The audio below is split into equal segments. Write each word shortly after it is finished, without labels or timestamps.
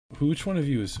Which one of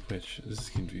you is which? This is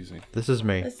confusing. This is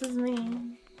me. This is me.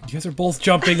 You guys are both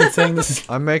jumping and saying this is.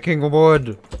 I'm making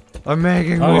wood. I'm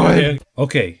making wood. Okay.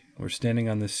 Okay, we're standing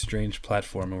on this strange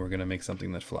platform and we're gonna make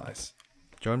something that flies.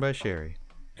 Joined by Cherie.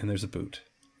 And there's a boot.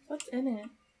 What's in it?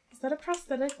 Is that a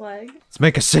prosthetic leg? Let's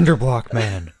make a cinder block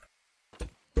man.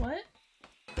 What?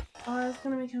 Oh, I was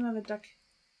gonna make him have a duck.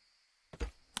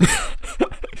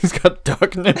 He's got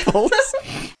duck nipples.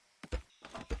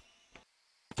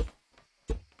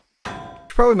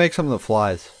 Should probably make something that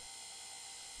flies.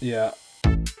 Yeah.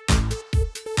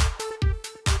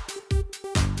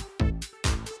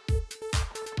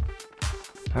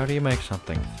 How do you make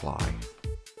something fly?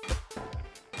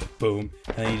 Boom.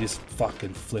 And then you just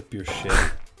fucking flip your shit.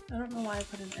 I don't know why I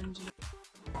put an engine.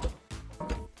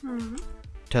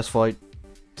 Test flight.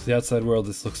 To the outside world,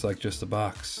 this looks like just a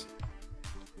box.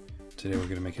 Today we're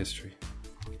gonna make history.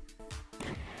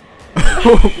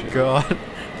 Oh god.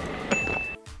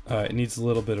 It needs a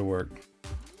little bit of work.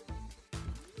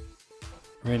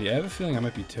 Randy, I have a feeling I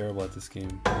might be terrible at this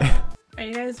game. Are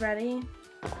you guys ready?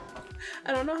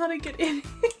 I don't know how to get in.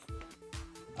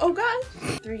 Oh god!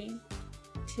 3,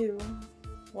 2,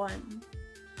 1.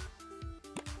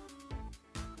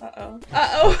 Uh-oh.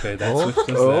 Uh-oh! Okay, that's Oh, what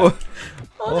does oh. that.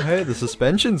 Oh hey, the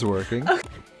suspension's working. Okay.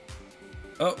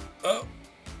 Oh, oh.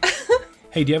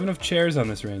 Hey, do you have enough chairs on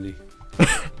this, Randy?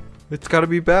 It's gotta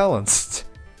be balanced.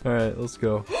 Alright, let's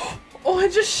go. Oh,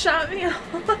 it just shot me off.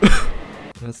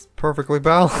 That's perfectly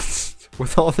balanced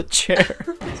with all the chairs.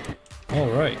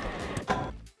 Alright.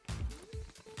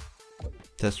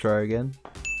 Test try again.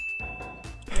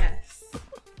 Yes.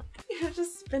 You're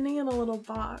just spinning in a little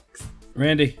box.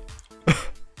 Randy.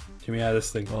 Get me out of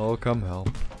this thing. Oh, come help.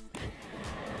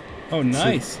 Oh,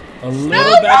 nice. A little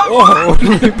back. Oh,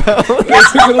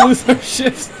 we're gonna lose our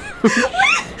shifts.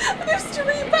 There's too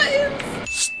many buttons!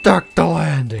 Stuck the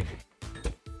landing.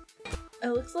 It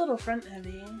looks a little front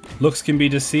heavy. Looks can be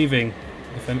deceiving.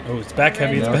 If any it's back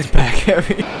heavy. It's No, back. it's back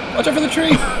heavy. Watch out for the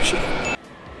tree.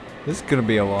 This is gonna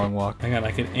be a long walk. Hang on,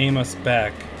 I can aim us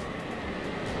back.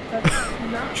 That's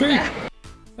not Tree. bad.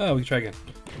 Oh, we can try again.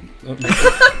 Oh, no.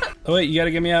 Oh wait, you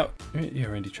gotta get me out. Yeah,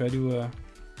 Randy, try to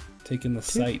take in the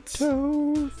sights.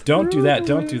 Don't do that.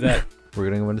 Don't do that. We're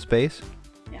gonna go into space.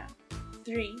 Yeah.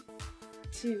 3,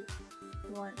 2,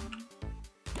 1.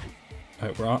 All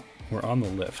right, we're on the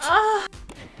lift. Ah!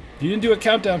 You didn't do a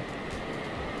countdown.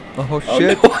 Oh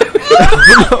shit! Oh,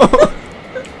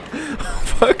 No.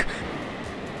 Fuck!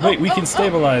 wait, we can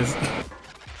stabilize.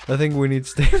 I think we need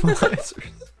stabilizers.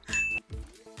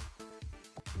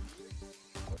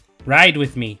 Ride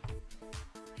with me,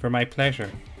 for my pleasure.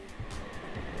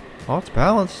 Oh, it's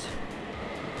balanced.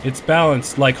 It's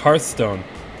balanced like Hearthstone.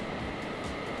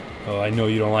 Oh, I know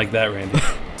you don't like that, Randy.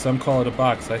 Some call it a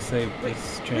box. I say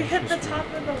it's We changed hit the history. top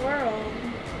of the world.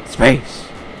 Space,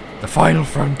 the final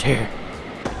frontier.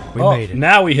 We Oh, made it.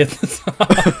 now we hit the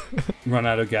top. Run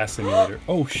out of gas simulator.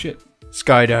 Oh shit.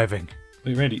 Skydiving.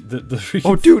 Wait, Randy, the freaking...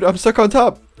 Oh, dude, I'm stuck on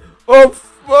top. Oh,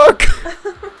 fuck!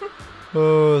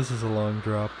 Oh, this is a long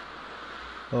drop.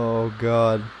 Oh,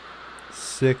 God.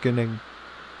 Sickening.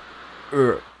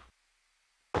 Ugh.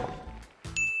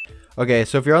 Okay,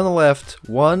 so if you're on the left,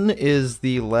 1 is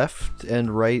the left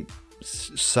and right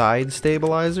side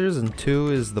stabilizers, and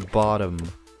 2 is the bottom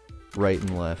right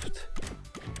and left.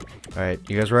 Alright,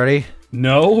 you guys ready?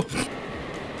 No.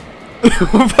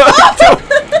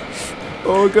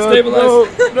 Oh god,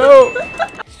 Stabilize. no!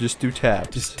 Just do taps.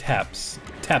 Just taps.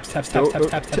 Taps, taps, No, taps, taps, no,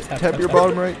 taps, taps, taps. tap your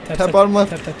bottom right, tap bottom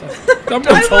left.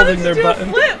 Someone's holding their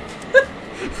button. Flip.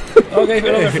 Okay,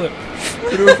 another flip.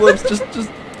 We're doing flips, just,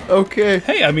 okay.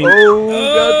 Hey, I mean... Oh,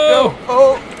 god, no!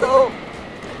 Oh,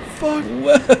 fuck!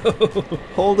 Whoa!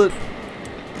 Hold it.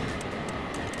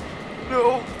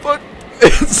 No, fuck!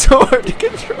 It's so hard to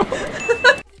control.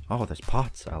 Oh, there's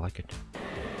pots, I like it.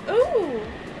 Ooh,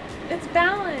 it's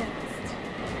balanced.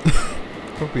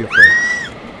 Don't be afraid.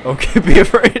 Okay, be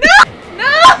afraid. No!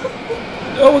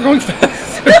 Oh, we're going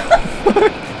fast.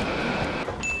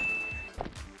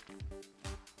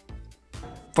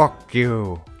 Fuck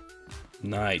you.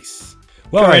 Nice.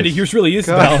 Well, Guys, Randy, yours really is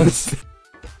guys. balanced.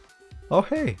 Oh,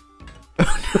 hey.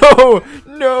 No!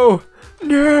 No!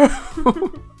 No!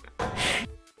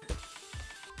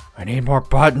 I need more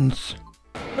buttons.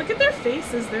 Look at their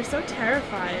faces. They're so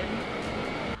terrified.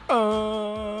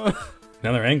 Now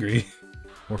they're angry.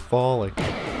 We're falling.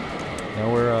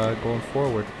 Now we're going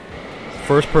forward.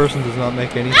 First person does not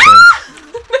make any sense.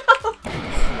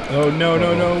 Oh, no,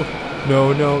 no, no.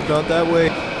 No, no, not that way.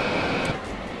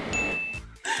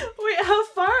 Wait, how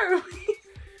far are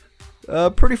we?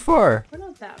 Pretty far. We're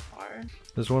not that far.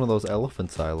 There's one of those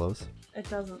elephant silos. It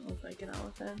doesn't look like an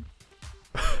elephant.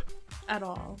 at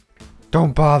all.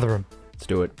 Don't bother him. Let's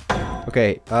do it.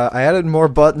 Okay, I added more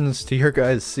buttons to your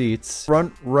guys' seats.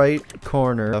 Front right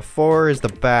corner. 4 is the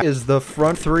back. Is the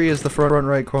front. 3 is the front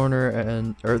right corner,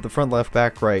 and or the front left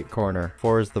back right corner.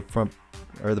 4 is the front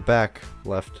or the back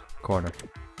left corner.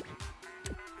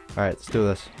 All right, let's do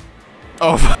this.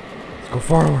 Oh, let's go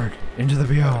forward into the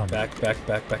beyond. Back. Flip,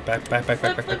 flip, Fuck. flip,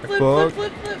 flip,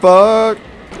 flip. Fuck.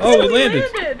 Oh, we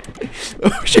landed.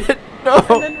 Oh shit! No.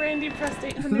 And then Randy pressed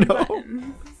 800 No.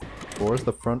 buttons. 4 is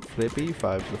the front flippy.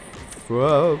 5 is the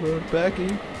front backy.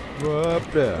 Up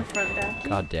there. The front back.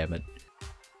 God damn it!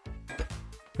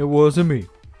 It wasn't me.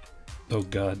 Oh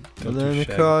God. Don't And do then I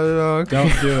Shaggy. caught it on.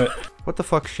 Don't do it. What the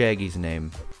fuck's Shaggy's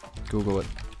name? Google it.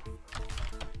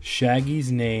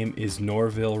 Shaggy's name is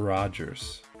Norville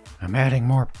Rogers. I'm adding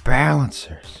more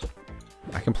balancers.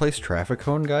 I can place traffic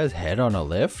cone guy's head on a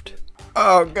lift?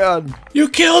 Oh god. You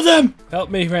killed him!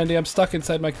 Help me, Randy. I'm stuck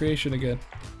inside my creation again.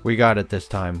 We got it this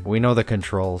time. We know the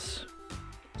controls.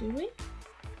 Do we?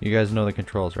 You guys know the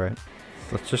controls, right?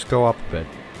 Let's just go up a bit.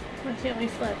 Why can't we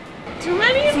flip? Too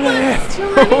many flips!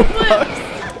 Too many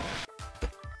flips!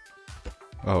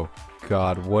 Oh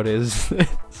god, what is this?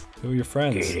 Who are your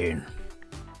friends? in.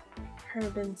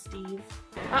 Herb and Steve.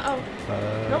 Uh-oh.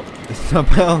 Nope. It's not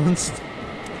balanced.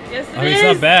 Yes, it I mean, is! it's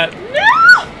not bad. No!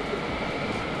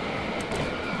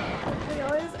 They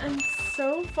always end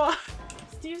so far.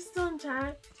 Steve's still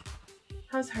intact.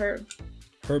 How's Herb?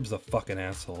 Herb's a fucking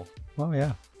asshole. Oh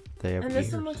yeah. They have And this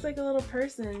ears. one looks like a little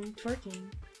person twerking.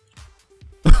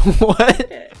 What? Look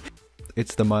at it.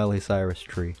 It's the Miley Cyrus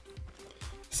tree.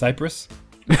 Cypress?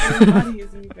 Your body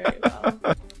using very well.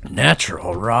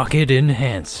 Natural rocket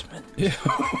enhancement. Yeah.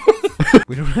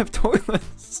 We don't have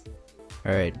toilets.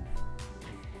 Alright.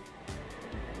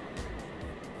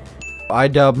 I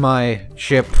dub my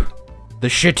ship the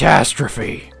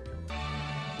Shitastrophe.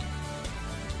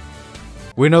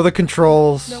 We know the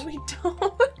controls. No, we don't.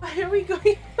 Why are we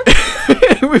going?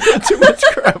 We've got too much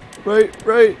crap.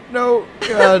 Right, no,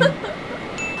 God.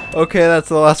 Okay, that's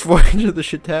the last voyage of the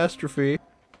Shitastrophe.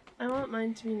 I want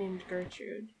mine to be named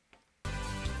Gertrude.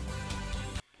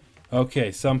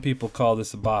 Okay, some people call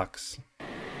this a box.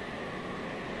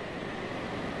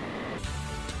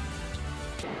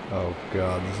 Oh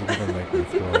God, this is gonna make me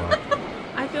throw up.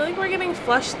 I feel like we're getting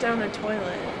flushed down a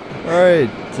toilet. Alright,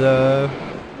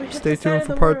 We hit stay the side tuned of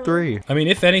for the part world. 3. I mean,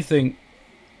 if anything,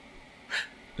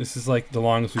 this is like the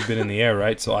longest we've been in the air,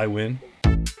 right? So I win.